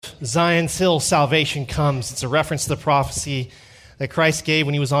Zion's Hill salvation comes, it's a reference to the prophecy that Christ gave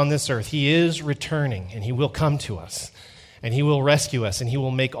when he was on this earth. He is returning, and he will come to us, and he will rescue us, and he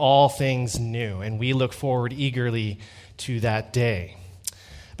will make all things new, and we look forward eagerly to that day.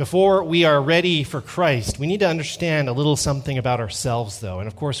 Before we are ready for Christ, we need to understand a little something about ourselves, though, and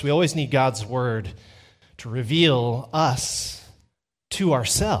of course, we always need God's word to reveal us to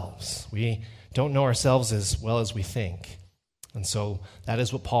ourselves. We don't know ourselves as well as we think. And so that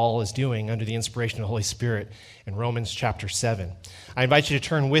is what Paul is doing under the inspiration of the Holy Spirit in Romans chapter 7. I invite you to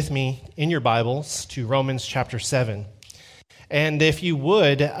turn with me in your Bibles to Romans chapter 7. And if you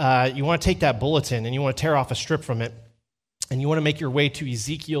would, you want to take that bulletin and you want to tear off a strip from it, and you want to make your way to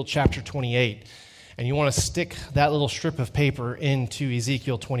Ezekiel chapter 28. And you want to stick that little strip of paper into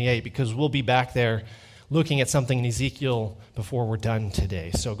Ezekiel 28, because we'll be back there looking at something in Ezekiel before we're done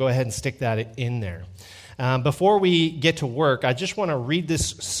today. So go ahead and stick that in there. Before we get to work, I just want to read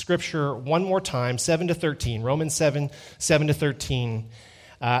this scripture one more time, 7 to 13, Romans 7, 7 to 13,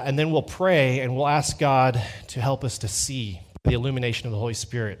 and then we'll pray and we'll ask God to help us to see the illumination of the Holy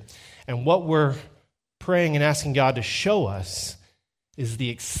Spirit. And what we're praying and asking God to show us is the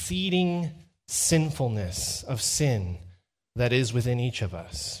exceeding sinfulness of sin that is within each of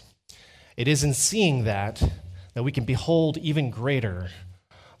us. It is in seeing that we can behold even greater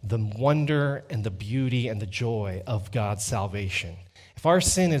the wonder and the beauty and the joy of God's salvation. If our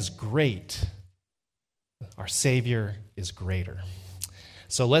sin is great, our Savior is greater.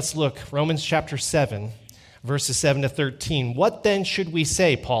 So let's look, Romans chapter 7, verses 7 to 13. What then should we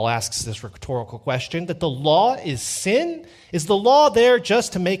say? Paul asks this rhetorical question, that the law is sin? Is the law there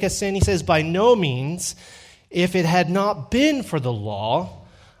just to make us sin? He says, by no means. If it had not been for the law,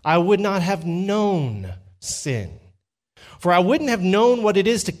 I would not have known sin. For I wouldn't have known what it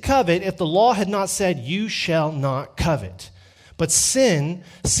is to covet if the law had not said, you shall not covet. But sin,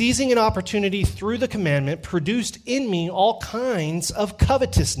 seizing an opportunity through the commandment, produced in me all kinds of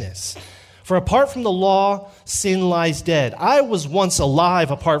covetousness. For apart from the law, sin lies dead. I was once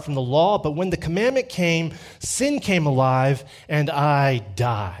alive apart from the law, but when the commandment came, sin came alive, and I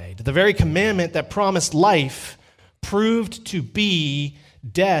died. The very commandment that promised life proved to be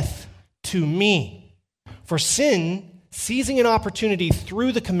death to me. For sin, seizing an opportunity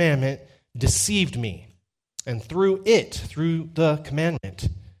through the commandment, deceived me. And through the commandment,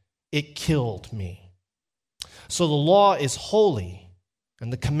 it killed me. So the law is holy,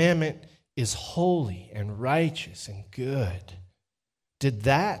 and the commandment is holy and righteous and good. Did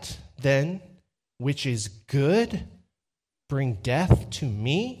that, then, which is good, bring death to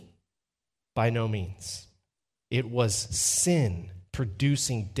me? By no means. It was sin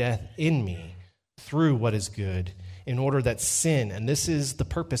producing death in me through what is good, in order that sin, and this is the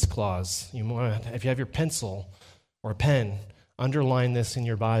purpose clause, if you have your pencil or a pen, underline this in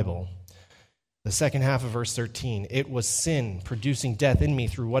your Bible. The second half of verse 13, it was sin producing death in me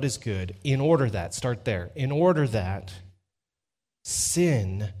through what is good, in order that, start there, in order that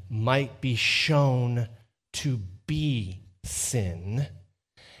sin might be shown to be sin,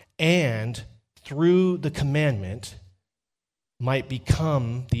 and through the commandment might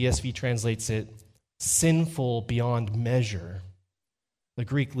become, the ESV translates it, sinful beyond measure. The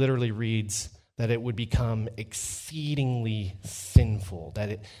Greek literally reads that it would become exceedingly sinful,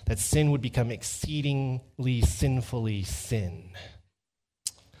 that sin would become exceedingly sinfully sin.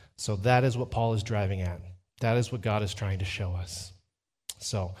 So that is what Paul is driving at. That is what God is trying to show us.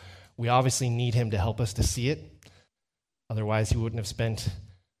 So we obviously need him to help us to see it. Otherwise, he wouldn't have spent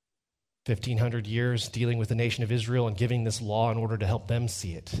 1,500 years dealing with the nation of Israel and giving this law in order to help them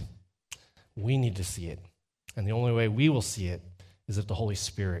see it. We need to see it. And the only way we will see it is if the Holy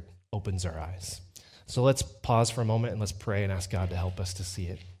Spirit opens our eyes. So let's pause for a moment and let's pray and ask God to help us to see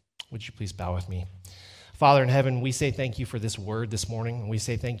it. Would you please bow with me? Father in heaven, we say thank you for this word this morning, and we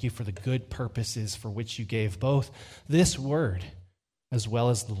say thank you for the good purposes for which you gave both this word as well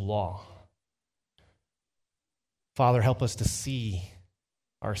as the law. Father, help us to see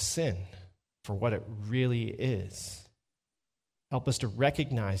our sin for what it really is. Help us to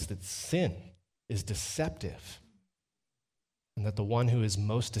recognize that sin is deceptive, and that the one who is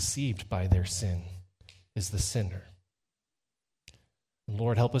most deceived by their sin is the sinner. And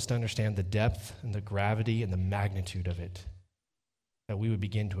Lord, help us to understand the depth and the gravity and the magnitude of it, that we would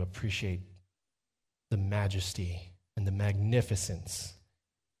begin to appreciate the majesty and the magnificence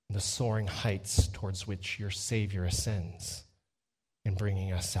and the soaring heights towards which your Savior ascends in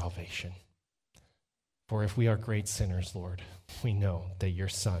bringing us salvation. For if we are great sinners, Lord, we know that your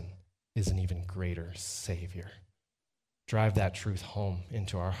Son is an even greater Savior. Drive that truth home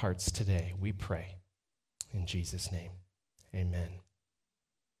into our hearts today, we pray. In Jesus' name, amen.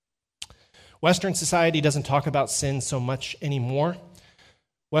 Western society doesn't talk about sin so much anymore.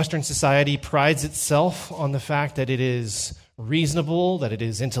 Western society prides itself on the fact that it is reasonable, that it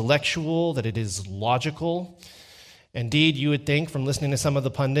is intellectual, that it is logical. Indeed, you would think from listening to some of the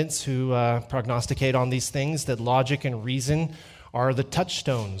pundits who prognosticate on these things that logic and reason are the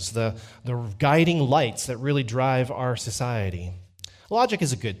touchstones, the guiding lights that really drive our society. Logic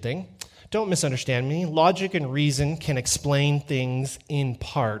is a good thing. Don't misunderstand me. Logic and reason can explain things in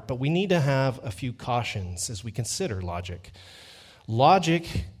part, but we need to have a few cautions as we consider logic. Logic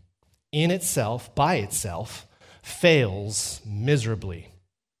in itself, by itself, fails miserably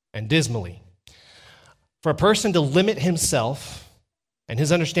and dismally. For a person to limit himself and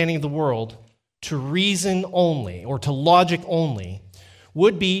his understanding of the world to reason only or to logic only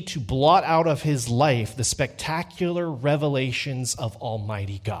would be to blot out of his life the spectacular revelations of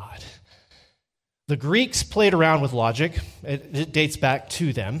Almighty God. The Greeks played around with logic. It dates back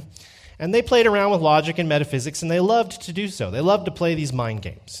to them. And they played around with logic and metaphysics, and they loved to do so. They loved to play these mind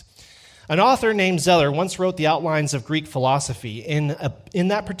games. An author named Zeller once wrote the outlines of Greek philosophy. In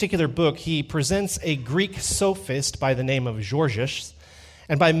that particular book, he presents a Greek sophist by the name of Gorgias.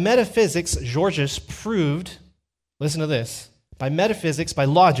 And by metaphysics, Gorgias proved, listen to this, by metaphysics, by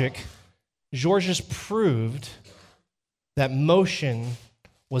logic, Gorgias proved that motion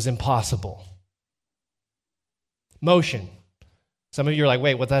was impossible. Motion. Some of you are like,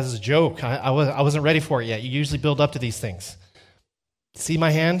 wait, what? That's a joke. I wasn't ready for it yet. You usually build up to these things. See my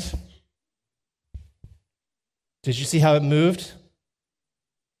hand? Did you see how it moved?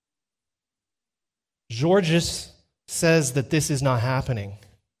 Gorgias says that this is not happening,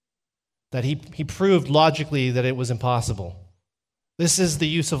 that he proved logically that it was impossible. This is the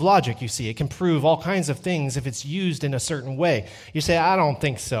use of logic, you see. It can prove all kinds of things if it's used in a certain way. You say, I don't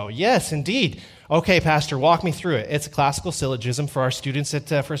think so. Yes, indeed. Okay, Pastor, walk me through it. It's a classical syllogism for our students at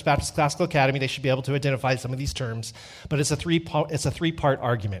First Baptist Classical Academy. They should be able to identify some of these terms, but it's a three-part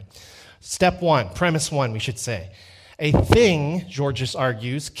argument. Step one, premise one, we should say. A thing, Gorgias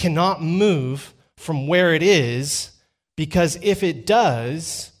argues, cannot move from where it is because if it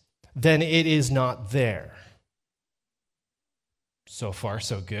does, then it is not there. So far,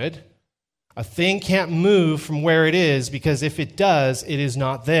 so good. A thing can't move from where it is because if it does, it is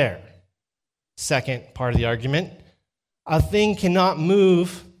not there. Second part of the argument, a thing cannot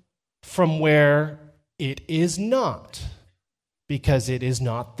move from where it is not because it is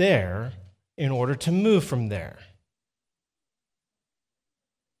not there in order to move from there.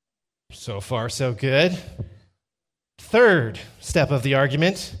 So far, so good. Third step of the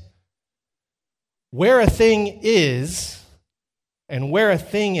argument, where a thing is and where a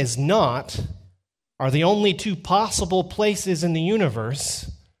thing is not are the only two possible places in the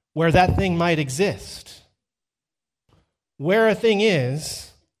universe where that thing might exist. Where a thing is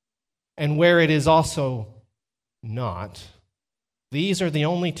and where it is also not, these are the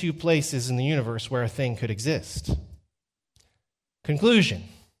only two places in the universe where a thing could exist. Conclusion.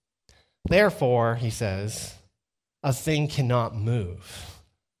 Therefore, he says, a thing cannot move.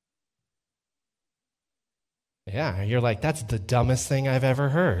 Yeah, you're like, that's the dumbest thing I've ever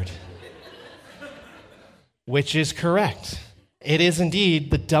heard. Which is correct. It is indeed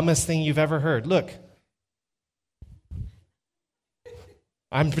the dumbest thing you've ever heard. Look,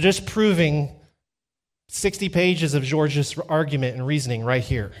 I'm just proving 60 pages of Gorgias' argument and reasoning right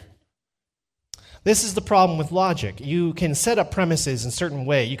here. This is the problem with logic. You can set up premises in a certain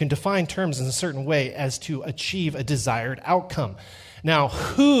way. You can define terms in a certain way as to achieve a desired outcome. Now,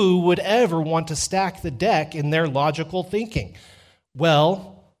 who would ever want to stack the deck in their logical thinking?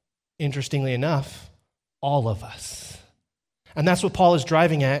 Well, interestingly enough, all of us. And that's what Paul is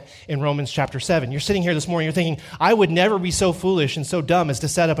driving at in Romans chapter 7. You're sitting here this morning, you're thinking, I would never be so foolish and so dumb as to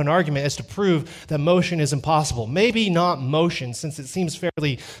set up an argument as to prove that motion is impossible. Maybe not motion, since it seems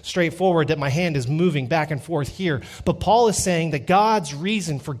fairly straightforward that my hand is moving back and forth here. But Paul is saying that God's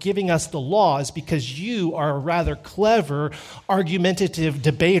reason for giving us the law is because you are a rather clever, argumentative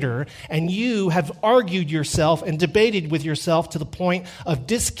debater, and you have argued yourself and debated with yourself to the point of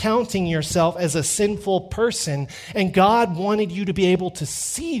discounting yourself as a sinful person. And God wanted you to be able to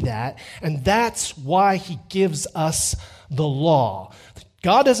see that, and that's why he gives us the law.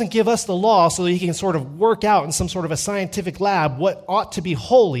 God doesn't give us the law so that he can sort of work out in some sort of a scientific lab what ought to be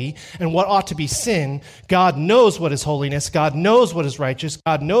holy and what ought to be sin. God knows what is holiness. God knows what is righteous.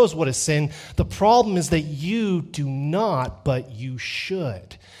 God knows what is sin. The problem is that you do not, but you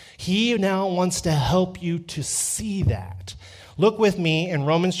should. He now wants to help you to see that. Look with me in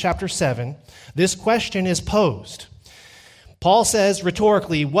Romans chapter 7. This question is posed. Paul says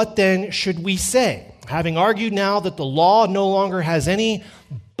rhetorically, what then should we say? Having argued now that the law no longer has any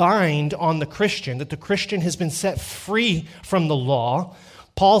bind on the Christian, that the Christian has been set free from the law,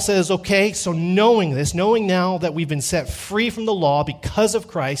 Paul says, okay, so knowing this, knowing now that we've been set free from the law because of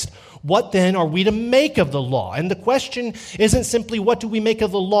Christ, what then are we to make of the law? And the question isn't simply what do we make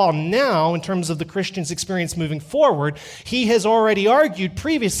of the law now in terms of the Christian's experience moving forward. He has already argued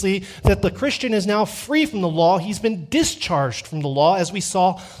previously that the Christian is now free from the law. He's been discharged from the law, as we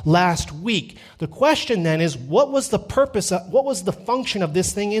saw last week. The question then is, what was the purpose, what was the function of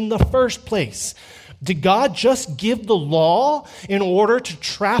this thing in the first place? Did God just give the law in order to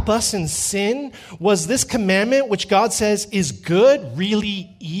trap us in sin? Was this commandment, which God says is good,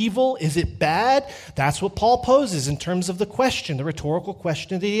 really evil? Is it bad? That's what Paul poses in terms of the question, the rhetorical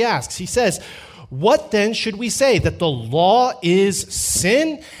question that he asks. He says, what then should we say? That the law is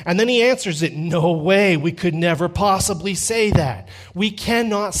sin? And then he answers it, no way, we could never possibly say that. We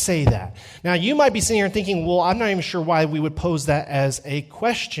cannot say that. Now, you might be sitting here thinking, well, I'm not even sure why we would pose that as a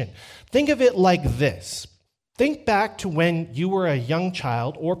question. Think of it like this. Think back to when you were a young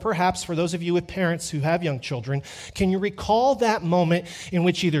child, or perhaps for those of you with parents who have young children, can you recall that moment in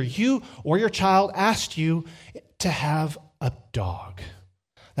which either you or your child asked you to have a dog?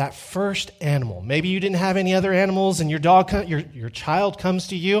 That first animal. Maybe you didn't have any other animals, and your child comes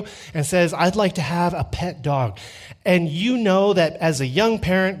to you and says, I'd like to have a pet dog. And you know that as a young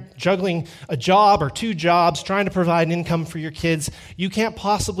parent juggling a job or two jobs, trying to provide an income for your kids, you can't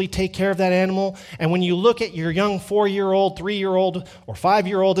possibly take care of that animal. And when you look at your young 4-year-old, 3-year-old, or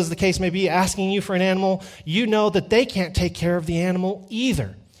 5-year-old, as the case may be, asking you for an animal, you know that they can't take care of the animal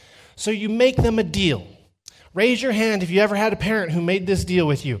either. So you make them a deal. Raise your hand if you ever had a parent who made this deal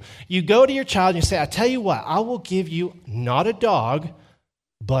with you. You go to your child and you say, I tell you what, I will give you not a dog,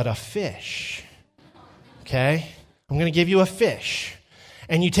 but a fish. Okay? I'm going to give you a fish.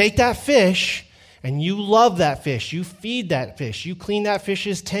 And you take that fish and you love that fish. You feed that fish. You clean that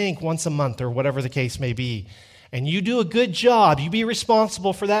fish's tank once a month or whatever the case may be. And you do a good job. You be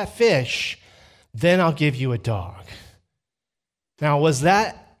responsible for that fish. Then I'll give you a dog. Now, was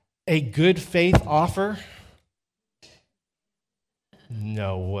that a good faith offer?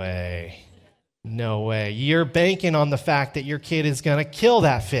 No way. No way. You're banking on the fact that your kid is going to kill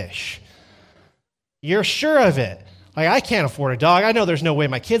that fish. You're sure of it. Like, I can't afford a dog. I know there's no way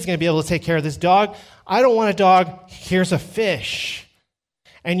my kid's going to be able to take care of this dog. I don't want a dog. Here's a fish.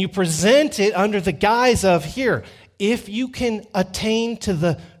 And you present it under the guise of, here, if you can attain to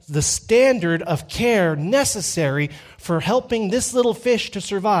the standard of care necessary for helping this little fish to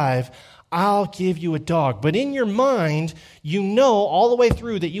survive, I'll give you a dog. But in your mind, you know all the way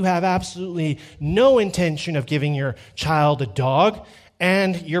through that you have absolutely no intention of giving your child a dog,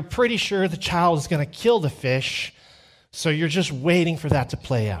 and you're pretty sure the child is going to kill the fish, so you're just waiting for that to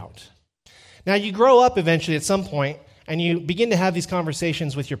play out. Now, you grow up eventually at some point, and you begin to have these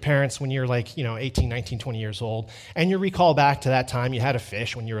conversations with your parents when you're like, 18, 19, 20 years old, and you recall back to that time you had a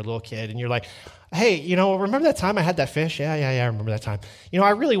fish when you were a little kid, and you're like, hey, remember that time I had that fish? Yeah, I remember that time.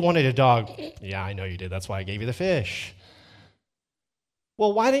 I really wanted a dog. Yeah, I know you did. That's why I gave you the fish.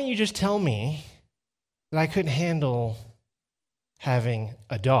 Well, why didn't you just tell me that I couldn't handle having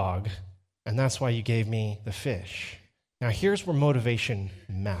a dog, and that's why you gave me the fish? Now, here's where motivation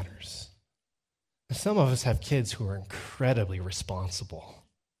matters. Some of us have kids who are incredibly responsible,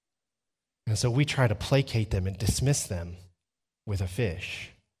 and so we try to placate them and dismiss them with a fish.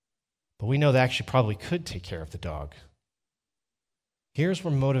 But we know they actually probably could take care of the dog. Here's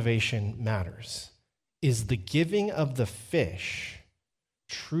where motivation matters. Is the giving of the fish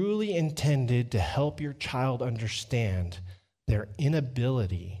truly intended to help your child understand their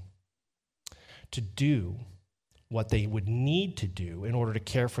inability to do what they would need to do in order to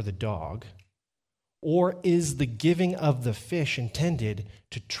care for the dog? Or is the giving of the fish intended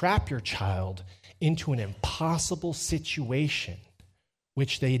to trap your child into an impossible situation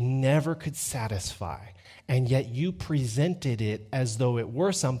which they never could satisfy, and yet you presented it as though it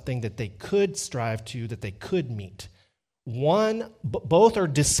were something that they could strive to, that they could meet? Both are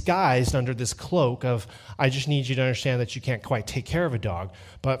disguised under this cloak of, I just need you to understand that you can't quite take care of a dog.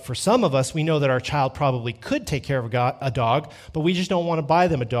 But for some of us, we know that our child probably could take care of a dog, but we just don't want to buy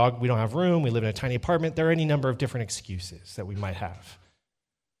them a dog. We don't have room. We live in a tiny apartment. There are any number of different excuses that we might have.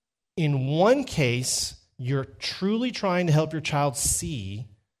 In one case, you're truly trying to help your child see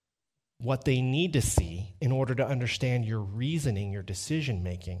what they need to see in order to understand your reasoning, your decision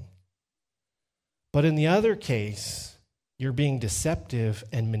making. But in the other case, you're being deceptive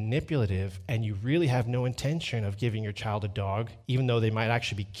and manipulative, and you really have no intention of giving your child a dog, even though they might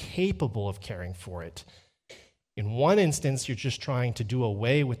actually be capable of caring for it. In one instance, you're just trying to do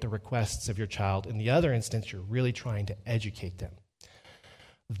away with the requests of your child. In the other instance, you're really trying to educate them.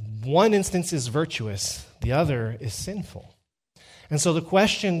 One instance is virtuous, the other is sinful. And so the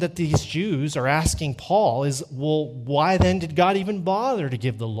question that these Jews are asking Paul is, well, why then did God even bother to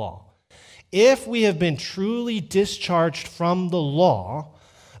give the law? If we have been truly discharged from the law,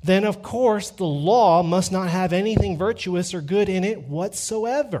 then of course the law must not have anything virtuous or good in it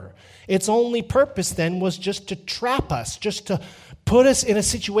whatsoever. Its only purpose then was just to trap us, just to put us in a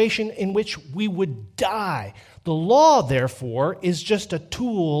situation in which we would die. The law, therefore, is just a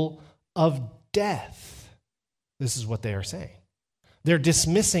tool of death. This is what they are saying. They're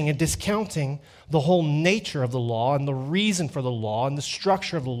dismissing and discounting the whole nature of the law and the reason for the law and the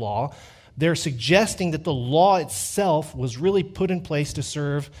structure of the law. They're suggesting that the law itself was really put in place to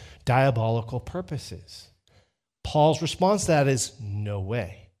serve diabolical purposes. Paul's response to that is, no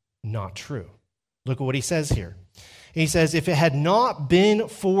way, not true. Look at what he says here. He says, if it had not been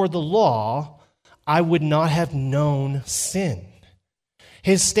for the law, I would not have known sin.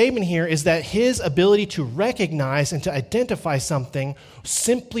 His statement here is that his ability to recognize and to identify something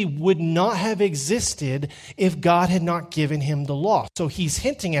simply would not have existed if God had not given him the law. So he's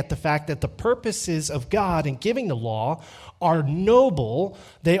hinting at the fact that the purposes of God in giving the law are noble.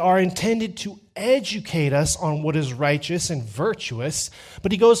 They are intended to educate us on what is righteous and virtuous.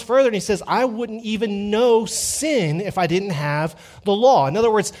 But he goes further and he says, I wouldn't even know sin if I didn't have the law. In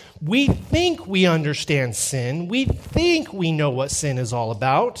other words, we think we understand sin. We think we know what sin is all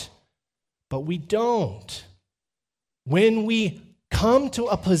about, but we don't. When we come to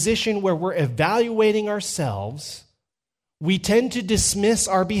a position where we're evaluating ourselves, we tend to dismiss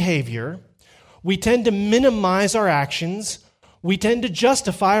our behavior. We tend to minimize our actions. We tend to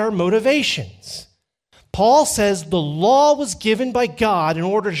justify our motivations. Paul says the law was given by God in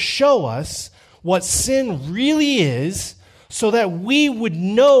order to show us what sin really is so that we would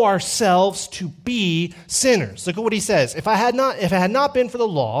know ourselves to be sinners. Look at what he says. If it had not been for the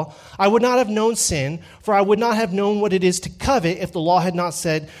law, I would not have known sin, for I would not have known what it is to covet if the law had not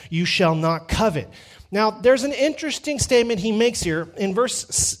said, you shall not covet. Now, there's an interesting statement he makes here. In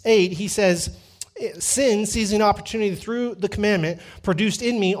verse 8, he says, sin, seizing opportunity through the commandment, produced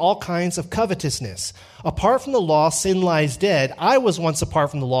in me all kinds of covetousness. Apart from the law, sin lies dead. I was once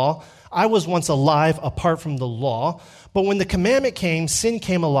apart from the law. I was once alive apart from the law. But when the commandment came, sin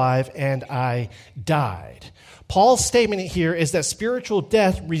came alive and I died. Paul's statement here is that spiritual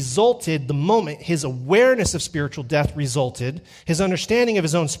death resulted the moment his awareness of spiritual death resulted, his understanding of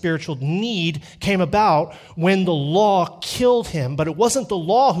his own spiritual need came about when the law killed him. But it wasn't the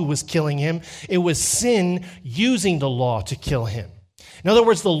law who was killing him. It was sin using the law to kill him. In other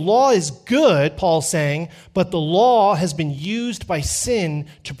words, the law is good, Paul's saying, but the law has been used by sin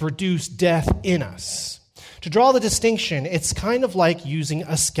to produce death in us. To draw the distinction, it's kind of like using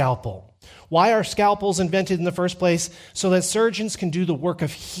a scalpel. Why are scalpels invented in the first place? So that surgeons can do the work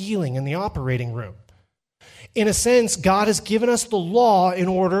of healing in the operating room. In a sense, God has given us the law in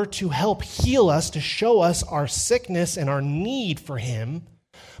order to help heal us, to show us our sickness and our need for Him.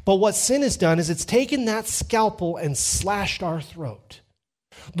 But what sin has done is it's taken that scalpel and slashed our throat.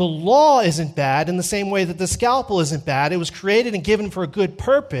 The law isn't bad in the same way that the scalpel isn't bad. It was created and given for a good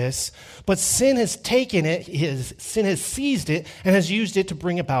purpose, but sin has taken it, sin has seized it, and has used it to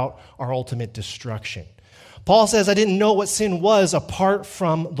bring about our ultimate destruction. Paul says, I didn't know what sin was apart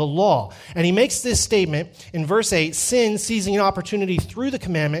from the law. And he makes this statement in verse 8, sin, seizing an opportunity through the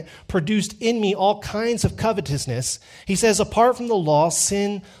commandment, produced in me all kinds of covetousness. He says, apart from the law,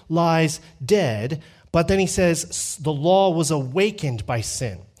 sin lies dead. But then he says, the law was awakened by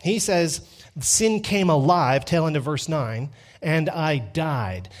sin. He says, sin came alive, tail end of verse 9, and I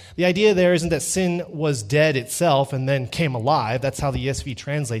died. The idea there isn't that sin was dead itself and then came alive. That's how the ESV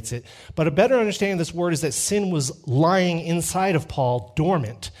translates it. But a better understanding of this word is that sin was lying inside of Paul,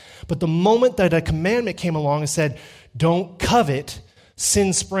 dormant. But the moment that a commandment came along and said, don't covet,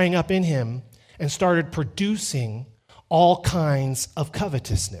 sin sprang up in him and started producing all kinds of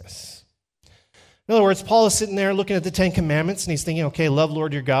covetousness. In other words, Paul is sitting there looking at the Ten Commandments, and he's thinking, okay, love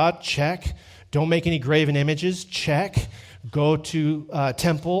Lord your God, check. Don't make any graven images, check. Go to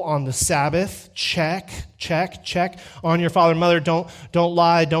temple on the Sabbath, check. On your father and mother, don't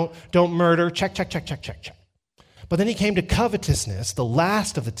lie, don't murder, check. But then he came to covetousness, the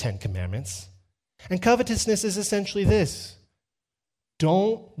last of the Ten Commandments. And covetousness is essentially this: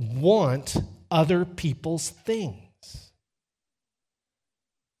 don't want other people's things.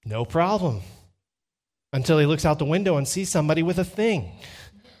 No problem. Until he looks out the window and sees somebody with a thing.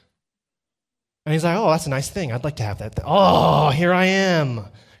 And he's like, oh, that's a nice thing. I'd like to have that. Oh, here I am,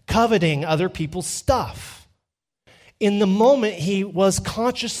 coveting other people's stuff. In the moment, he was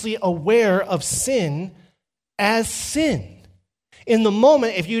consciously aware of sin as sin. In the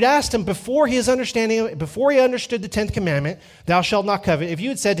moment, if you'd asked him before he understood the 10th commandment, thou shalt not covet, if you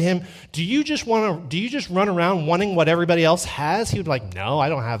had said to him, do you just run around wanting what everybody else has? He would be like, no, I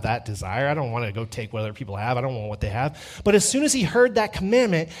don't have that desire. I don't want to go take what other people have. I don't want what they have. But as soon as he heard that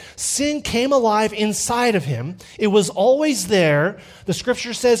commandment, sin came alive inside of him. It was always there. The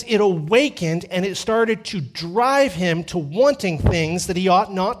scripture says it awakened and it started to drive him to wanting things that he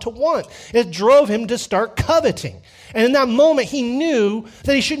ought not to want. It drove him to start coveting. And in that moment, he knew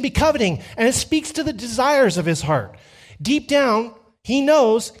that he shouldn't be coveting. And it speaks to the desires of his heart. Deep down, he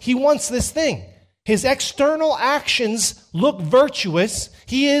knows he wants this thing. His external actions look virtuous.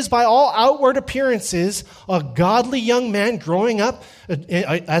 He is, by all outward appearances, a godly young man growing up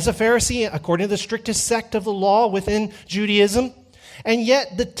as a Pharisee, according to the strictest sect of the law within Judaism. And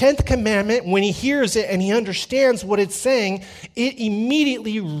yet, the 10th commandment, when he hears it and he understands what it's saying, it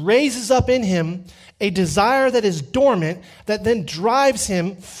immediately raises up in him a desire that is dormant that then drives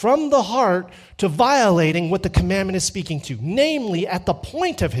him from the heart to violating what the commandment is speaking to. Namely, at the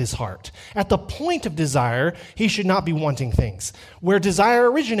point of his heart, at the point of desire, he should not be wanting things. Where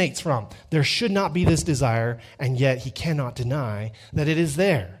desire originates from, there should not be this desire, and yet he cannot deny that it is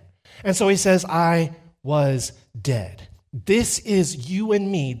there. And so he says, I was dead. This is you and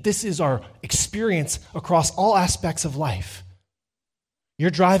me. This is our experience across all aspects of life. You're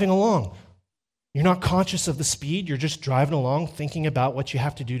driving along. You're not conscious of the speed. You're just driving along thinking about what you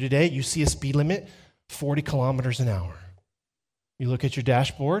have to do today. You see a speed limit, 40 kilometers an hour. You look at your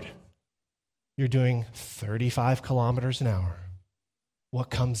dashboard. You're doing 35 kilometers an hour. What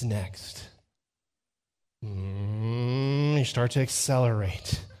comes next? You start to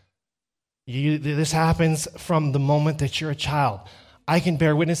accelerate. This happens from the moment that you're a child. I can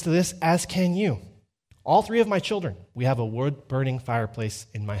bear witness to this, as can you. All three of my children, we have a wood-burning fireplace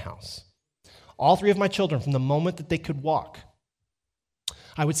in my house. All three of my children, from the moment that they could walk,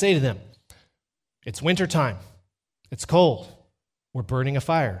 I would say to them, it's wintertime. It's cold. We're burning a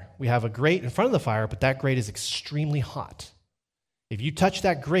fire. We have a grate in front of the fire, but that grate is extremely hot. If you touch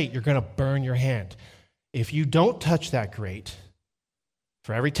that grate, you're going to burn your hand. If you don't touch that grate,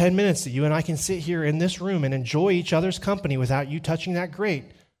 for every 10 minutes that you and I can sit here in this room and enjoy each other's company without you touching that grate,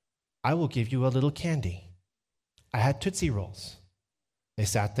 I will give you a little candy. I had Tootsie Rolls. They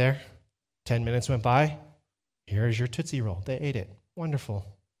sat there. 10 minutes went by. Here's your Tootsie Roll. They ate it. Wonderful.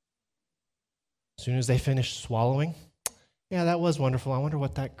 As soon as they finished swallowing, yeah, that was wonderful. I wonder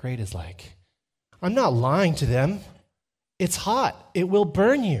what that grate is like. I'm not lying to them. It's hot. It will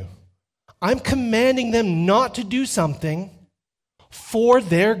burn you. I'm commanding them not to do something for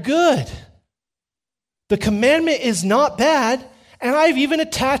their good. The commandment is not bad, and I've even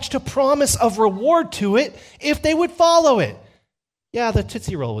attached a promise of reward to it if they would follow it. Yeah, the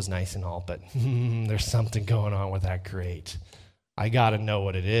Tootsie Roll was nice and all, but there's something going on with that grate. I got to know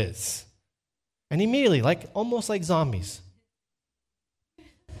what it is. And immediately, almost like zombies,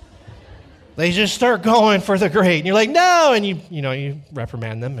 they just start going for the grate. And you're like, no! And you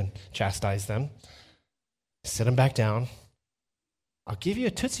reprimand them and chastise them. Sit them back down. I'll give you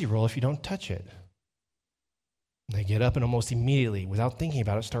a Tootsie Roll if you don't touch it. And they get up and almost immediately, without thinking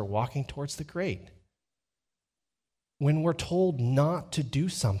about it, start walking towards the grate. When we're told not to do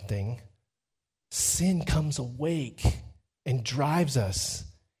something, sin comes awake and drives us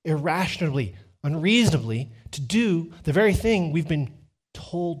irrationally, unreasonably, to do the very thing we've been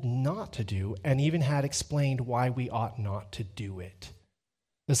told not to do and even had explained why we ought not to do it.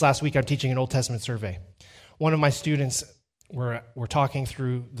 This last week, I'm teaching an Old Testament survey. One of my students, we're talking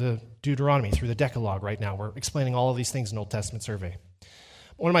through the Deuteronomy, through the Decalogue right now. We're explaining all of these things in Old Testament survey.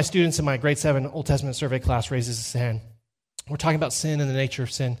 One of my students in my grade 7 Old Testament survey class raises his hand. We're talking about sin and the nature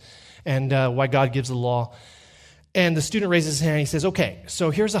of sin and why God gives the law. And the student raises his hand and he says, okay,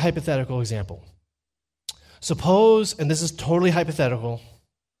 so here's a hypothetical example. Suppose, and this is totally hypothetical,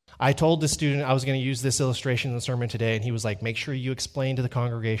 I told the student I was going to use this illustration in the sermon today, and he was like, make sure you explain to the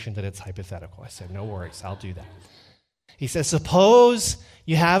congregation that it's hypothetical. I said, no worries, I'll do that. He says, suppose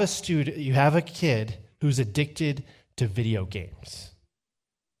you have a kid who's addicted to video games.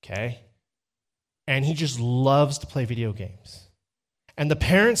 Okay? And he just loves to play video games. And the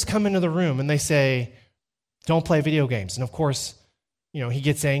parents come into the room and they say, don't play video games. And of course, he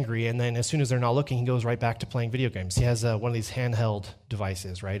gets angry, and then as soon as they're not looking, he goes right back to playing video games. He has one of these handheld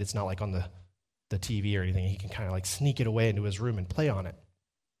devices, right? It's not like on the TV or anything. He can kind of sneak it away into his room and play on it.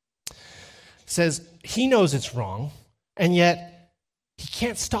 Says he knows it's wrong, and yet he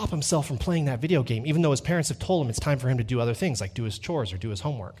can't stop himself from playing that video game, even though his parents have told him it's time for him to do other things, like do his chores or do his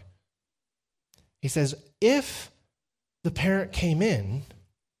homework. He says, if the parent came in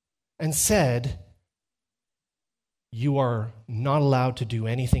and said, you are not allowed to do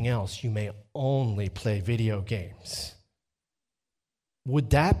anything else. You may only play video games.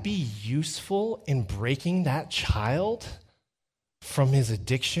 Would that be useful in breaking that child from his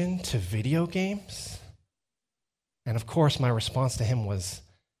addiction to video games? And of course, my response to him was,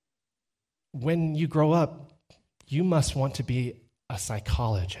 when you grow up, you must want to be a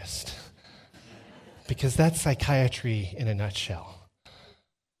psychologist, because that's psychiatry in a nutshell.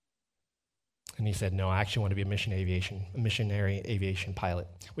 And he said, no, I actually want to be a missionary aviation pilot,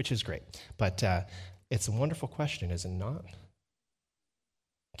 which is great. But it's a wonderful question, is it not?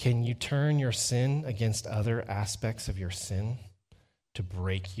 Can you turn your sin against other aspects of your sin to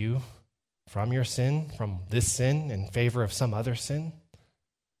break you from your sin, from this sin, in favor of some other sin?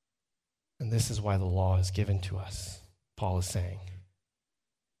 And this is why the law is given to us, Paul is saying.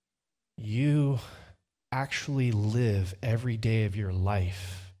 You actually live every day of your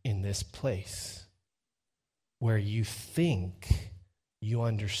life in this place where you think you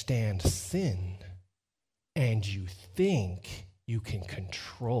understand sin and you think you can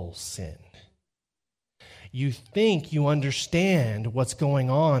control sin. You think you understand what's going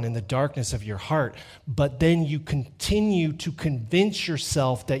on in the darkness of your heart, but then you continue to convince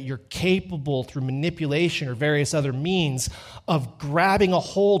yourself that you're capable through manipulation or various other means of grabbing a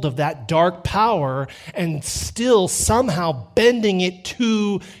hold of that dark power and still somehow bending it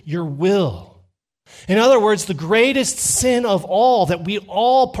to your will. In other words, the greatest sin of all that we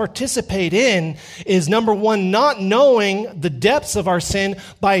all participate in is, number one, not knowing the depths of our sin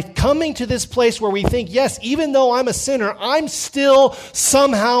by coming to this place where we think, yes, even though I'm a sinner, I'm still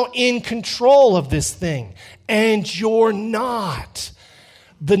somehow in control of this thing. And you're not.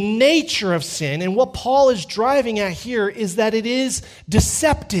 The nature of sin, and what Paul is driving at here, is that it is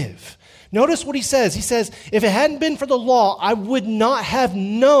deceptive. Notice what he says. He says, if it hadn't been for the law, I would not have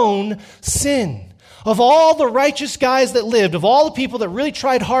known sin. Of all the righteous guys that lived, of all the people that really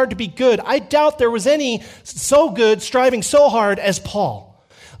tried hard to be good, I doubt there was any so good, striving so hard as Paul.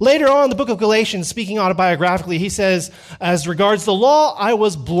 Later on in the book of Galatians, speaking autobiographically, he says, as regards the law, I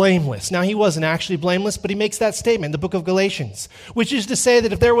was blameless. Now, he wasn't actually blameless, but he makes that statement in the book of Galatians, which is to say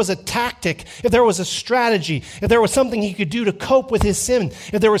that if there was a tactic, if there was a strategy, if there was something he could do to cope with his sin,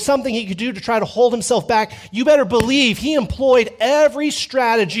 if there was something he could do to try to hold himself back, you better believe he employed every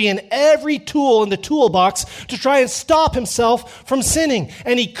strategy and every tool in the toolbox to try and stop himself from sinning,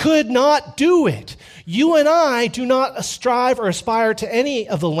 and he could not do it. You and I do not strive or aspire to any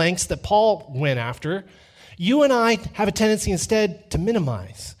of the lengths that Paul went after. You and I have a tendency instead to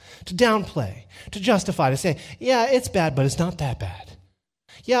minimize, to downplay, to justify, to say, yeah, it's bad, but it's not that bad.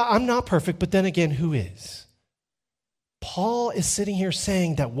 Yeah, I'm not perfect, but then again, who is? Paul is sitting here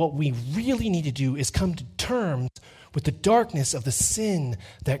saying that what we really need to do is come to terms with the darkness of the sin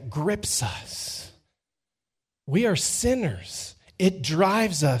that grips us. We are sinners. It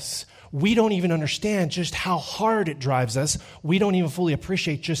drives us. We don't even understand just how hard it drives us. We don't even fully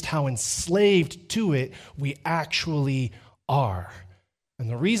appreciate just how enslaved to it we actually are. And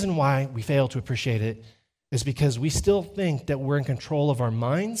the reason why we fail to appreciate it is because we still think that we're in control of our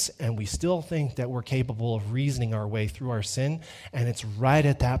minds, and we still think that we're capable of reasoning our way through our sin. And it's right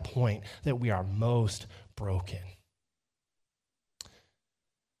at that point that we are most broken.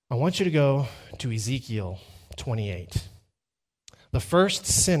 I want you to go to Ezekiel 28. The first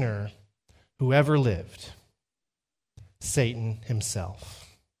sinner who ever lived, Satan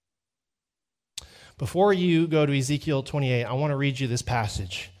himself. Before you go to Ezekiel 28, I want to read you this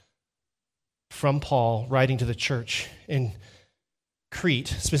passage from Paul writing to the church in Crete,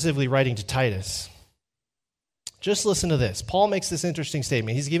 specifically writing to Titus. Just listen to this. Paul makes this interesting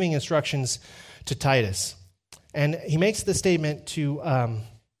statement. He's giving instructions to Titus, and he makes the statement to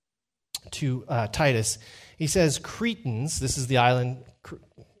Titus. He says, Cretans, this is the island,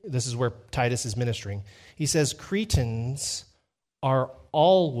 this is where Titus is ministering. He says, Cretans are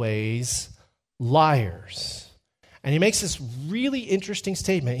always liars. And he makes this really interesting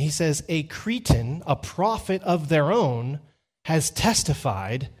statement. He says, a Cretan, a prophet of their own, has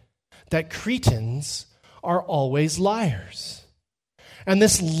testified that Cretans are always liars. And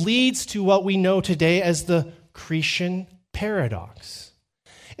this leads to what we know today as the Cretan paradox.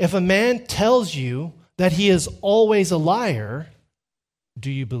 If a man tells you that he is always a liar, do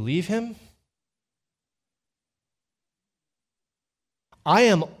you believe him? I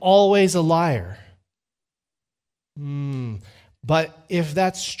am always a liar. But if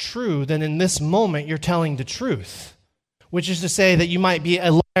that's true, then in this moment you're telling the truth, which is to say that you might be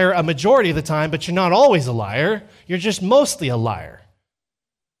a liar a majority of the time, but you're not always a liar. You're just mostly a liar.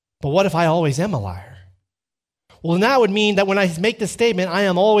 But what if I always am a liar? Well, then that would mean that when I make the statement, I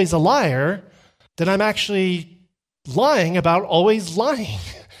am always a liar, then I'm actually lying about always lying,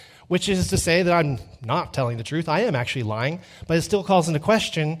 which is to say that I'm not telling the truth. I am actually lying, but it still calls into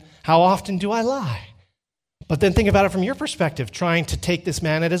question, how often do I lie? But then think about it from your perspective, trying to take this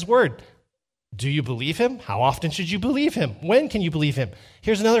man at his word. Do you believe him? How often should you believe him? When can you believe him?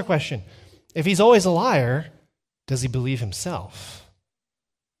 Here's another question. If he's always a liar, does he believe himself?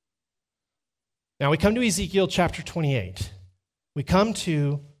 Now we come to Ezekiel chapter 28. We come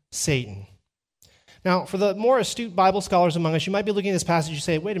to Satan. Now, for the more astute Bible scholars among us, you might be looking at this passage and you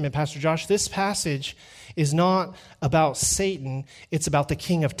say, wait a minute, Pastor Josh, this passage is not about Satan, it's about the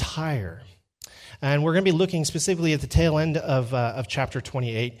king of Tyre. And we're going to be looking specifically at the tail end of chapter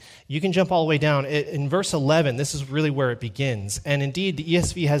 28. You can jump all the way down. In verse 11, this is really where it begins. And indeed, the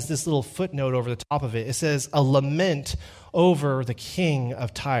ESV has this little footnote over the top of it. It says, a lament over the king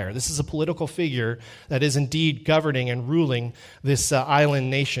of Tyre. This is a political figure that is indeed governing and ruling this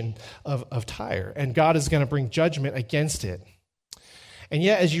island nation of Tyre. And God is going to bring judgment against it. And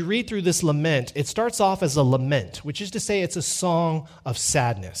yet, as you read through this lament, it starts off as a lament, which is to say it's a song of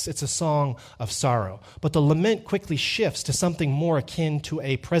sadness. It's a song of sorrow. But the lament quickly shifts to something more akin to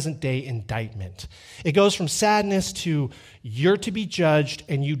a present-day indictment. It goes from sadness to, you're to be judged,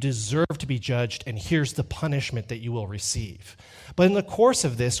 and you deserve to be judged, and here's the punishment that you will receive. But in the course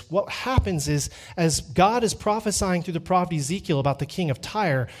of this, what happens is, as God is prophesying through the prophet Ezekiel about the king of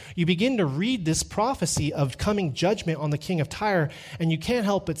Tyre, you begin to read this prophecy of coming judgment on the king of Tyre, and you can't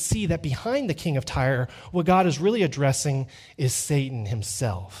help but see that behind the king of Tyre, what God is really addressing is Satan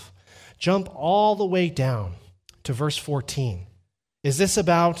himself. Jump all the way down to verse 14. Is this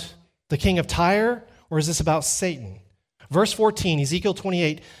about the king of Tyre, or is this about Satan? Verse 14, Ezekiel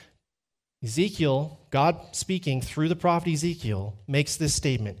 28, Ezekiel, God speaking through the prophet Ezekiel, makes this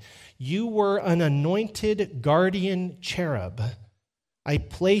statement. You were an anointed guardian cherub. I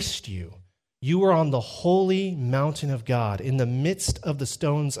placed you. You were on the holy mountain of God. In the midst of the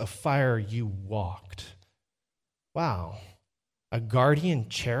stones of fire you walked. Wow. A guardian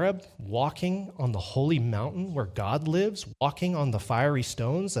cherub walking on the holy mountain where God lives, walking on the fiery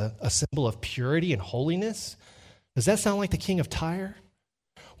stones, a symbol of purity and holiness. Does that sound like the king of Tyre?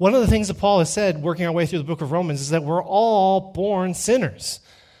 One of the things that Paul has said, working our way through the book of Romans, is that we're all born sinners.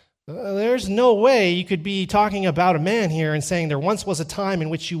 There's no way you could be talking about a man here and saying there once was a time in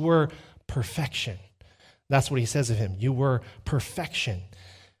which you were perfection. That's what he says of him. You were perfection.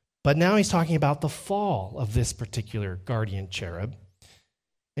 But now he's talking about the fall of this particular guardian cherub.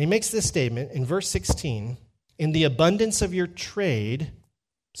 And he makes this statement in verse 16, in the abundance of your trade,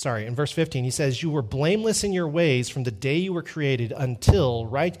 in verse 15, he says, you were blameless in your ways from the day you were created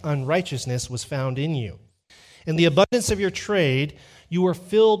until unrighteousness was found in you. In the abundance of your trade, you were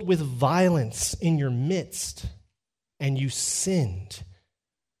filled with violence in your midst, and you sinned.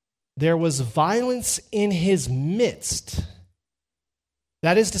 There was violence in his midst.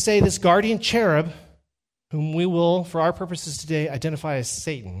 That is to say, this guardian cherub, whom we will, for our purposes today, identify as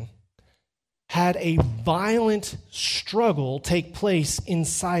Satan, had a violent struggle take place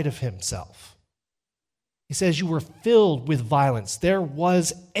inside of himself. He says you were filled with violence. There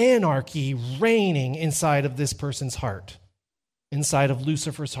was anarchy reigning inside of this person's heart, inside of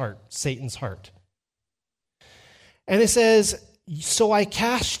Lucifer's heart, Satan's heart. And it says, so I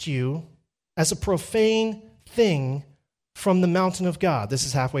cast you as a profane thing from the mountain of God. This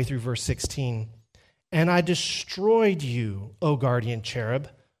is halfway through verse 16. And I destroyed you, O guardian cherub,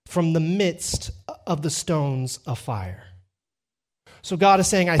 from the midst of the stones of fire. So God is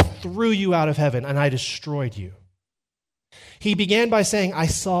saying, I threw you out of heaven and I destroyed you. He began by saying, I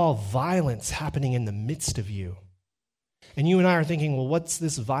saw violence happening in the midst of you. And you and I are thinking, well, what's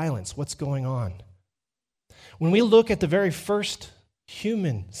this violence? What's going on? When we look at the very first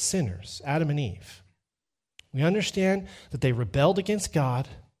human sinners, Adam and Eve, we understand that they rebelled against God.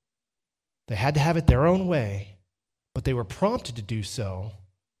 They had to have it their own way, but they were prompted to do so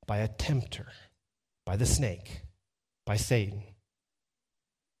by a tempter, by the snake, by Satan.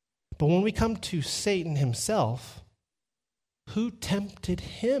 But when we come to Satan himself, who tempted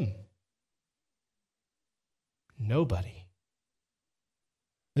him? Nobody.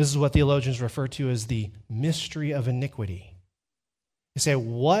 This is what theologians refer to as the mystery of iniquity. They say,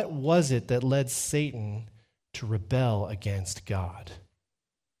 what was it that led Satan to rebel against God?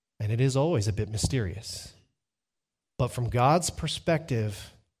 And it is always a bit mysterious. But from God's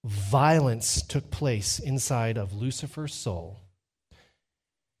perspective, violence took place inside of Lucifer's soul.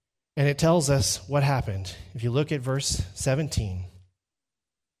 And it tells us what happened. If you look at verse 17,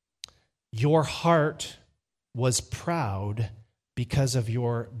 your heart was proud because of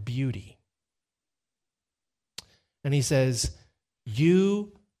your beauty. And he says,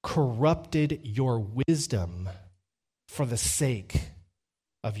 you corrupted your wisdom for the sake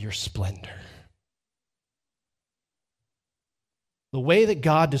of your splendor. The way that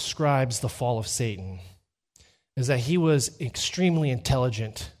God describes the fall of Satan is that he was extremely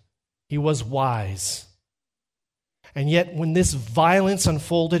intelligent. He was wise. And yet, when this violence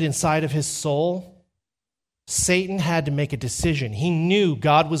unfolded inside of his soul, Satan had to make a decision. He knew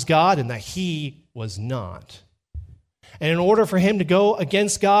God was God and that he was not. And in order for him to go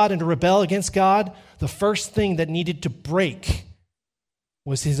against God and to rebel against God, the first thing that needed to break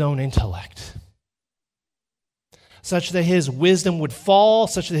was his own intellect. Such that his wisdom would fall,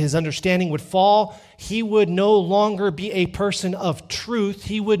 such that his understanding would fall. He would no longer be a person of truth.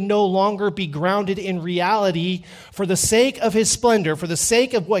 He would no longer be grounded in reality. For the sake of his splendor, for the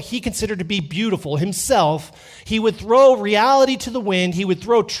sake of what he considered to be beautiful himself, he would throw reality to the wind. He would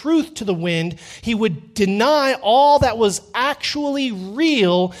throw truth to the wind. He would deny all that was actually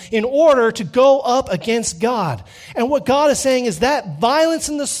real in order to go up against God. And what God is saying is that violence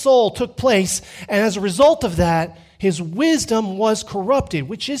in the soul took place, and as a result of that, his wisdom was corrupted,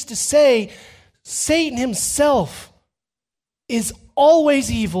 which is to say, Satan himself is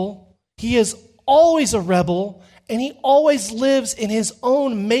always evil, he is always a rebel, and he always lives in his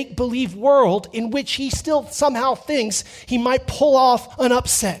own make-believe world in which he still somehow thinks he might pull off an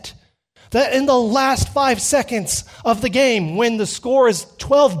upset. That in the last 5 seconds of the game, when the score is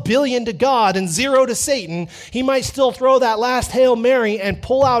 12 billion to God and 0 to Satan, he might still throw that last Hail Mary and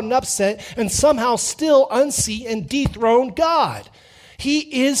pull out an upset and somehow still unseat and dethrone God.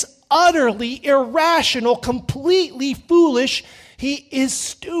 He is utterly irrational, completely foolish. He is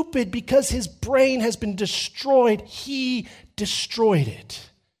stupid because his brain has been destroyed. He destroyed it.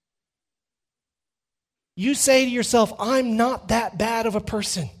 You say to yourself, I'm not that bad of a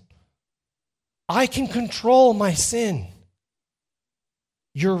person. I can control my sin.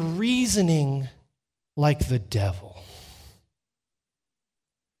 You're reasoning like the devil.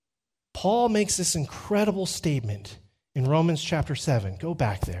 Paul makes this incredible statement in Romans chapter 7. Go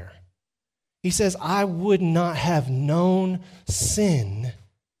back there. He says, I would not have known sin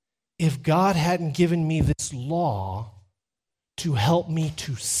if God hadn't given me this law to help me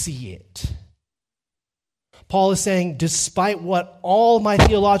to see it. Paul is saying, despite what all my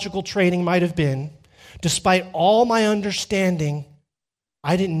theological training might have been, despite all my understanding,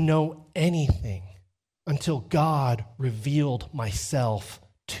 I didn't know anything until God revealed myself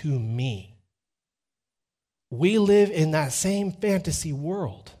to me. We live in that same fantasy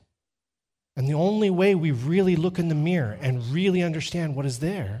world. And the only way we really look in the mirror and really understand what is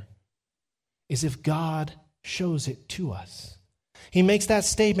there is if God shows it to us. He makes that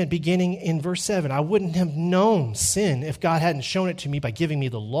statement beginning in verse 7. I wouldn't have known sin if God hadn't shown it to me by giving me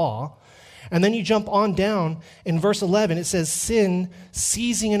the law. And then you jump on down in verse 11. It says, sin,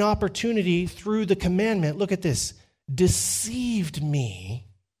 seizing an opportunity through the commandment, look at this, deceived me.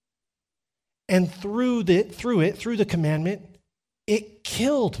 And through the commandment, it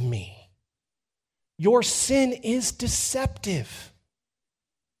killed me. Your sin is deceptive.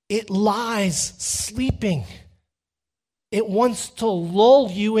 It lies sleeping. It wants to lull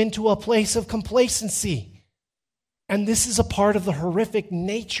you into a place of complacency. And this is a part of the horrific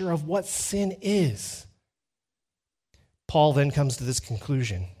nature of what sin is. Paul then comes to this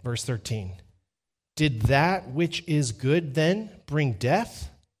conclusion, verse 13. Did that which is good then bring death?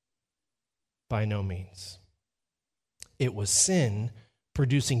 By no means. It was sin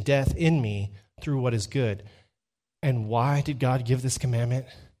producing death in me through what is good. And why did God give this commandment?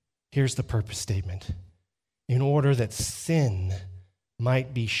 Here's the purpose statement. In order that sin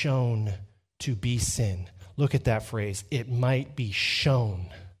might be shown to be sin. Look at that phrase. It might be shown.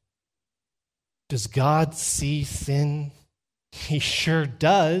 Does God see sin? He sure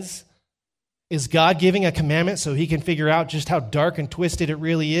does. Is God giving a commandment so he can figure out just how dark and twisted it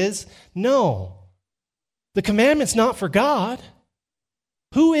really is? No. The commandment's not for God.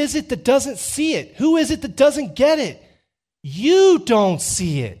 Who is it that doesn't see it? Who is it that doesn't get it? You don't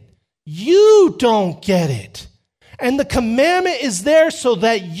see it. You don't get it. And the commandment is there so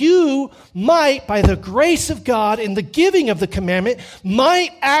that you might, by the grace of God in the giving of the commandment,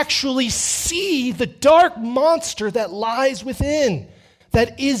 might actually see the dark monster that lies within,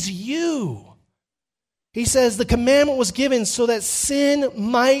 that is you. He says the commandment was given so that sin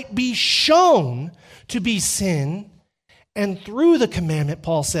might be shown to be sin. And through the commandment,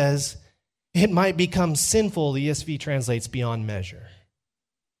 Paul says, it might become sinful. The ESV translates beyond measure.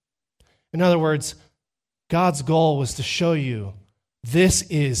 In other words, God's goal was to show you this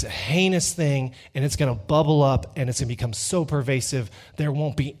is a heinous thing and it's going to bubble up and it's going to become so pervasive there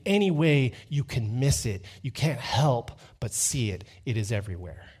won't be any way you can miss it. You can't help but see it. It is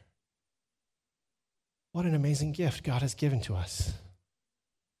everywhere. What an amazing gift God has given to us.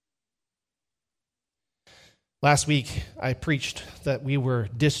 Last week, I preached that we were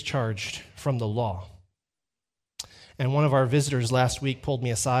discharged from the law. And one of our visitors last week pulled me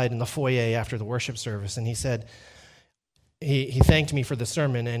aside in the foyer after the worship service, and he said, he thanked me for the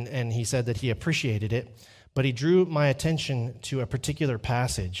sermon, and he said that he appreciated it, but he drew my attention to a particular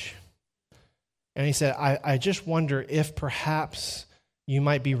passage. And he said, I just wonder if perhaps you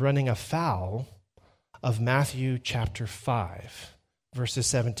might be running afoul of Matthew chapter 5, verses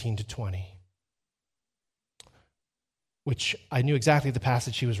 17 to 20. Which I knew exactly the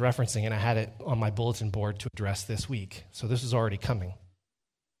passage he was referencing, and I had it on my bulletin board to address this week. So this is already coming.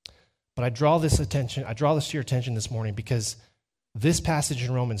 But I draw this to your attention this morning because this passage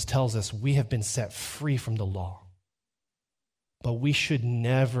in Romans tells us we have been set free from the law. But we should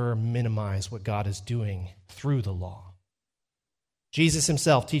never minimize what God is doing through the law. Jesus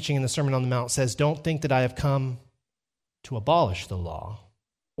himself, teaching in the Sermon on the Mount, says, "Don't think that I have come to abolish the law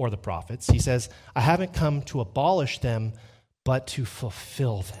or the prophets." He says, "I haven't come to abolish them, but to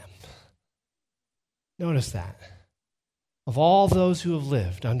fulfill them." Notice that. Of all those who have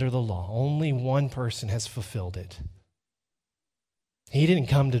lived under the law, only one person has fulfilled it. He didn't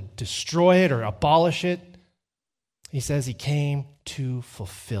come to destroy it or abolish it. He says he came to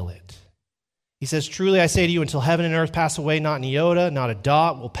fulfill it. He says, "Truly I say to you, until heaven and earth pass away, not an iota, not a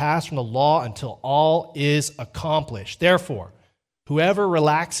dot will pass from the law until all is accomplished. Therefore, whoever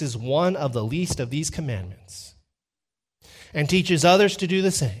relaxes one of the least of these commandments and teaches others to do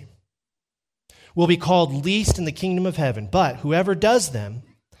the same will be called least in the kingdom of heaven. But whoever does them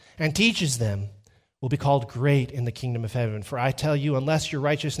and teaches them will be called great in the kingdom of heaven. For I tell you, unless your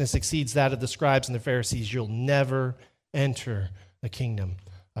righteousness exceeds that of the scribes and the Pharisees, you'll never enter the kingdom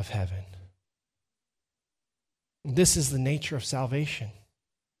of heaven." This is the nature of salvation.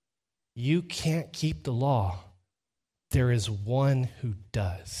 You can't keep the law. There is one who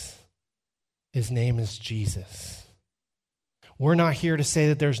does. His name is Jesus. We're not here to say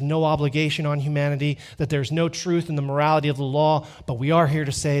that there's no obligation on humanity, that there's no truth in the morality of the law, but we are here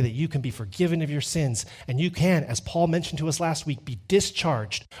to say that you can be forgiven of your sins, and you can, as Paul mentioned to us last week, be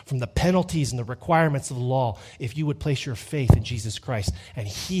discharged from the penalties and the requirements of the law if you would place your faith in Jesus Christ, and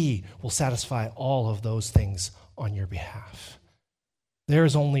he will satisfy all of those things on your behalf. There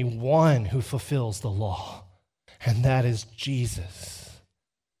is only one who fulfills the law, and that is Jesus.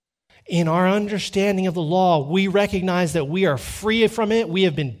 In our understanding of the law, we recognize that we are free from it. We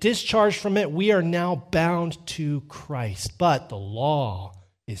have been discharged from it. We are now bound to Christ. But the law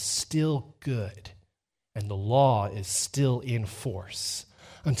is still good, and the law is still in force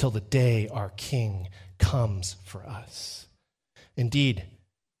until the day our King comes for us. Indeed,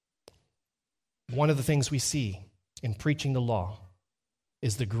 one of the things we see in preaching the law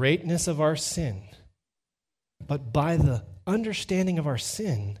is the greatness of our sin. But by the understanding of our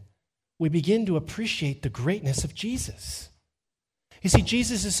sin, we begin to appreciate the greatness of Jesus. You see,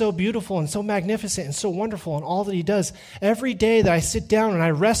 Jesus is so beautiful and so magnificent and so wonderful in all that he does. Every day that I sit down and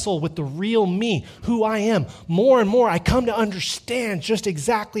I wrestle with the real me, who I am, more and more I come to understand just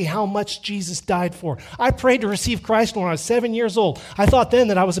exactly how much Jesus died for. I prayed to receive Christ when I was 7 years old. I thought then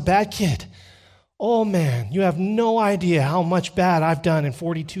that I was a bad kid. Oh man, you have no idea how much bad I've done in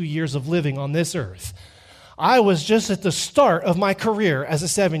 42 years of living on this earth. I was just at the start of my career as a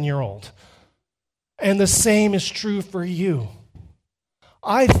 7-year-old. And the same is true for you.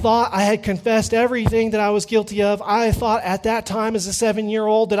 I thought I had confessed everything that I was guilty of. I thought at that time as a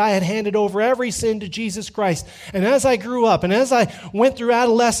 7-year-old that I had handed over every sin to Jesus Christ. And as I grew up and as I went through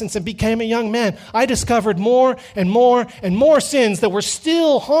adolescence and became a young man, I discovered more and more and more sins that were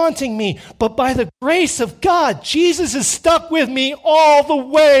still haunting me. But by the grace of God, Jesus has stuck with me all the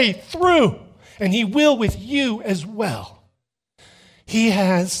way through. And he will with you as well. He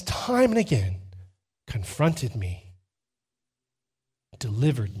has time and again confronted me,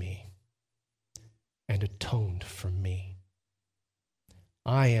 delivered me, and atoned for me.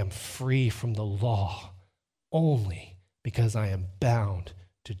 I am free from the law only because I am bound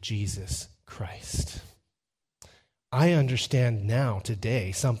to Jesus Christ. I understand now,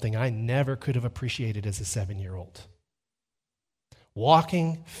 today, something I never could have appreciated as a 7-year-old.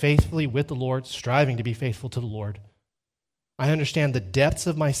 Walking faithfully with the Lord, striving to be faithful to the Lord, I understand the depths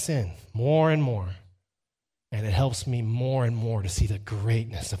of my sin more and more, and it helps me more and more to see the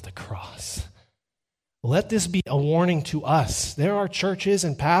greatness of the cross. Let this be a warning to us. There are churches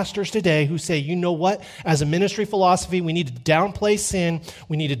and pastors today who say, you know what? As a ministry philosophy, we need to downplay sin.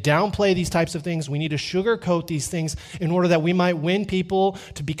 We need to downplay these types of things. We need to sugarcoat these things in order that we might win people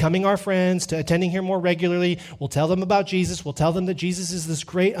to becoming our friends, to attending here more regularly. We'll tell them about Jesus. We'll tell them that Jesus is this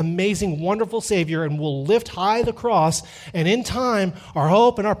great, amazing, wonderful Savior, and we'll lift high the cross. And in time, our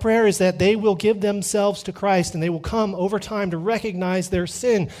hope and our prayer is that they will give themselves to Christ and they will come over time to recognize their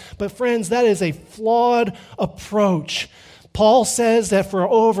sin. But friends, that is a flawed approach. Paul says that for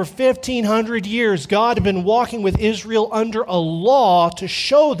over 1,500 years, God had been walking with Israel under a law to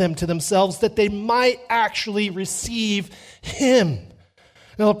show them to themselves that they might actually receive Him.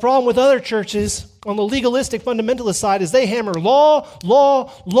 Now, the problem with other churches on the legalistic fundamentalist side is they hammer law,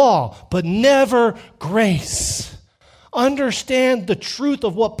 law, law, but never grace. Understand the truth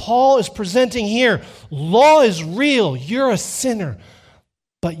of what Paul is presenting here. Law is real. You're a sinner,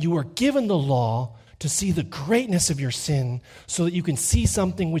 but you are given the law to see the greatness of your sin so that you can see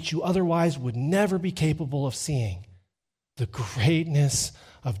something which you otherwise would never be capable of seeing. The greatness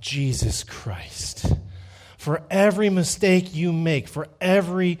of Jesus Christ. For every mistake you make, for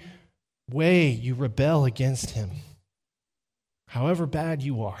every way you rebel against Him, however bad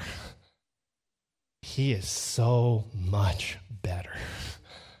you are, He is so much better.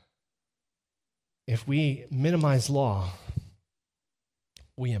 If we minimize law,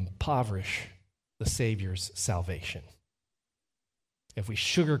 we impoverish the Savior's salvation. If we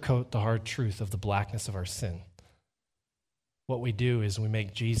sugarcoat the hard truth of the blackness of our sin, what we do is we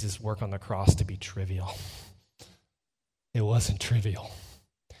make Jesus' work on the cross to be trivial. It wasn't trivial.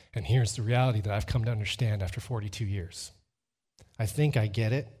 And here's the reality that I've come to understand after 42 years. I think I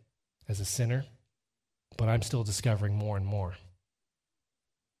get it as a sinner, but I'm still discovering more and more.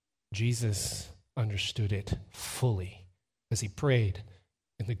 Jesus understood it fully as He prayed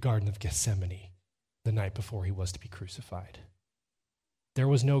in the Garden of Gethsemane the night before He was to be crucified. There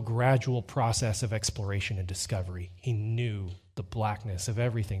was no gradual process of exploration and discovery. He knew the blackness of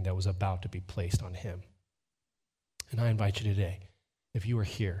everything that was about to be placed on Him. And I invite you today, if you are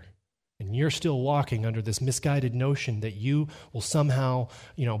here and you're still walking under this misguided notion that you will somehow,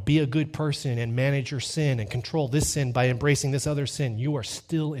 be a good person and manage your sin and control this sin by embracing this other sin, you are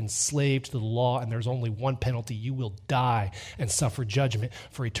still enslaved to the law, and there's only one penalty. You will die and suffer judgment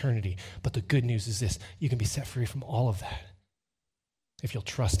for eternity. But the good news is this: you can be set free from all of that if you'll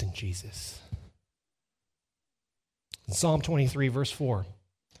trust in Jesus. In Psalm 23, verse 4,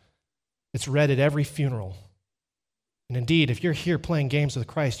 it's read at every funeral. And indeed, if you're here playing games with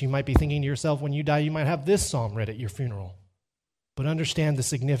Christ, you might be thinking to yourself, when you die, you might have this psalm read at your funeral. But understand the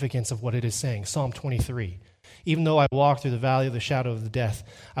significance of what it is saying. Psalm 23, even though I walk through the valley of the shadow of the death,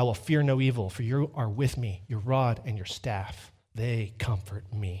 I will fear no evil, for you are with me, your rod and your staff, they comfort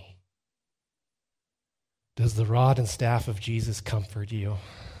me. Does the rod and staff of Jesus comfort you?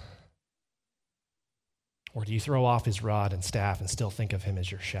 Or do you throw off His rod and staff and still think of Him as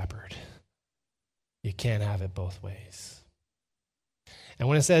your shepherd? You can't have it both ways. And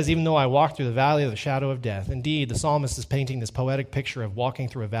when it says, even though I walk through the valley of the shadow of death, indeed, the psalmist is painting this poetic picture of walking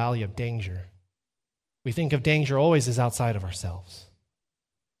through a valley of danger. We think of danger always as outside of ourselves.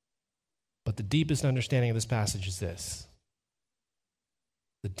 But the deepest understanding of this passage is this: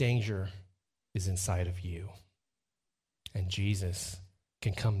 the danger is inside of you. And Jesus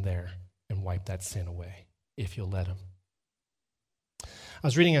can come there and wipe that sin away if you'll let Him. I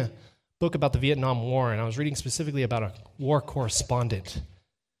was reading a book about the Vietnam War, and I was reading specifically about a war correspondent.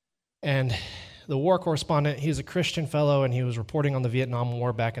 And the war correspondent, he was a Christian fellow, and he was reporting on the Vietnam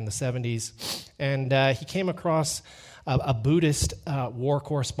War back in the 70s. And he came across a Buddhist war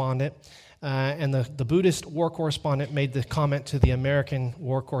correspondent. And the Buddhist war correspondent made the comment to the American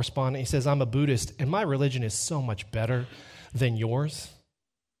war correspondent. He says, I'm a Buddhist, and my religion is so much better than yours.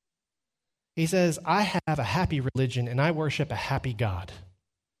 He says, I have a happy religion, and I worship a happy God.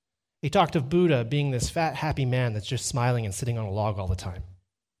 He talked of Buddha being this fat, happy man that's just smiling and sitting on a log all the time.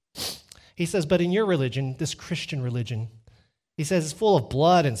 He says, but in your religion, this Christian religion, he says, it's full of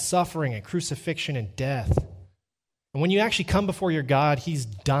blood and suffering and crucifixion and death. And when you actually come before your God, He's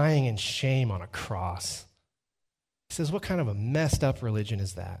dying in shame on a cross. He says, what kind of a messed up religion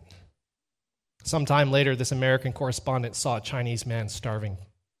is that? Sometime later, this American correspondent saw a Chinese man starving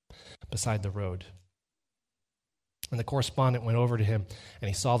beside the road. And the correspondent went over to him, and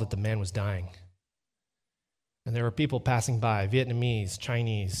he saw that the man was dying. And there were people passing by, Vietnamese,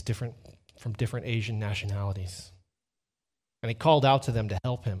 Chinese, from different Asian nationalities. And he called out to them to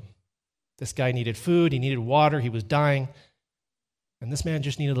help him. This guy needed food, he needed water, he was dying. And this man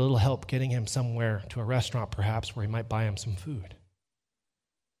just needed a little help getting him somewhere, to a restaurant perhaps, where he might buy him some food.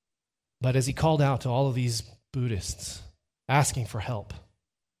 But as he called out to all of these Buddhists asking for help,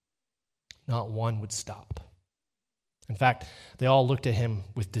 not one would stop. In fact, they all looked at him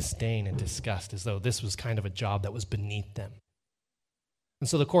with disdain and disgust, as though this was kind of a job that was beneath them. And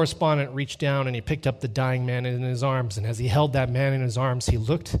so the correspondent reached down and he picked up the dying man in his arms. And as he held that man in his arms, he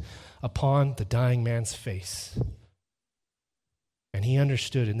looked upon the dying man's face. And he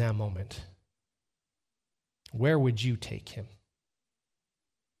understood in that moment, where would you take him?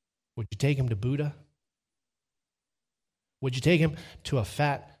 Would you take him to Buddha? Would you take him to a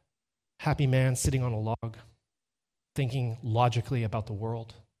fat, happy man sitting on a log, thinking logically about the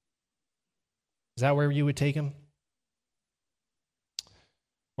world? Is that where you would take him?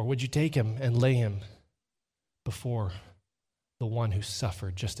 Or would you take him and lay him before the one who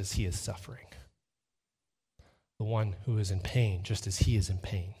suffered just as he is suffering? The one who is in pain just as he is in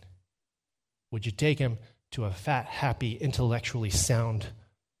pain? Would you take him to a fat, happy, intellectually sound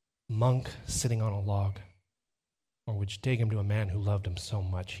monk sitting on a log? Or would you take him to a man who loved him so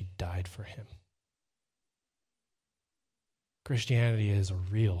much he died for him? Christianity is a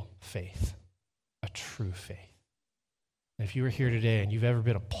real faith, a true faith. And if you are here today and you've ever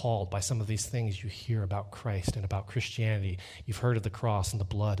been appalled by some of these things you hear about Christ and about Christianity, you've heard of the cross and the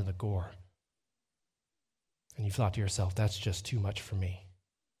blood and the gore, and you've thought to yourself, that's just too much for me,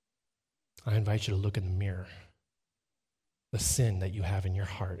 I invite you to look in the mirror. The sin that you have in your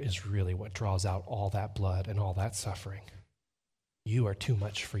heart is really what draws out all that blood and all that suffering. You are too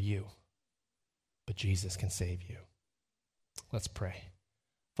much for you, but Jesus can save you. Let's pray.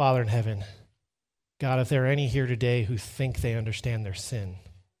 Father in heaven, God, if there are any here today who think they understand their sin,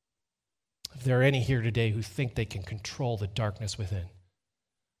 if there are any here today who think they can control the darkness within,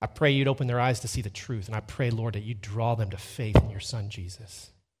 I pray you'd open their eyes to see the truth, and I pray, Lord, that you draw them to faith in your Son,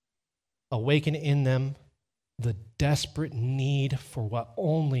 Jesus. Awaken in them the desperate need for what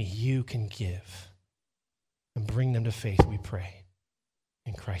only you can give, and bring them to faith, we pray.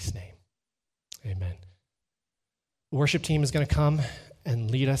 In Christ's name, amen. The worship team is going to come and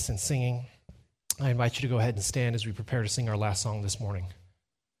lead us in singing. I invite you to go ahead and stand as we prepare to sing our last song this morning.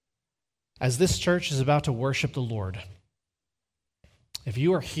 As this church is about to worship the Lord, if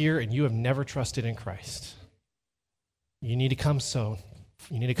you are here and you have never trusted in Christ, you need to come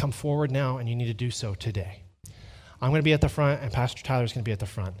forward now, and you need to do so today. I'm going to be at the front, and Pastor Tyler is going to be at the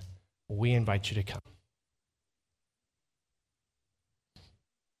front. We invite you to come.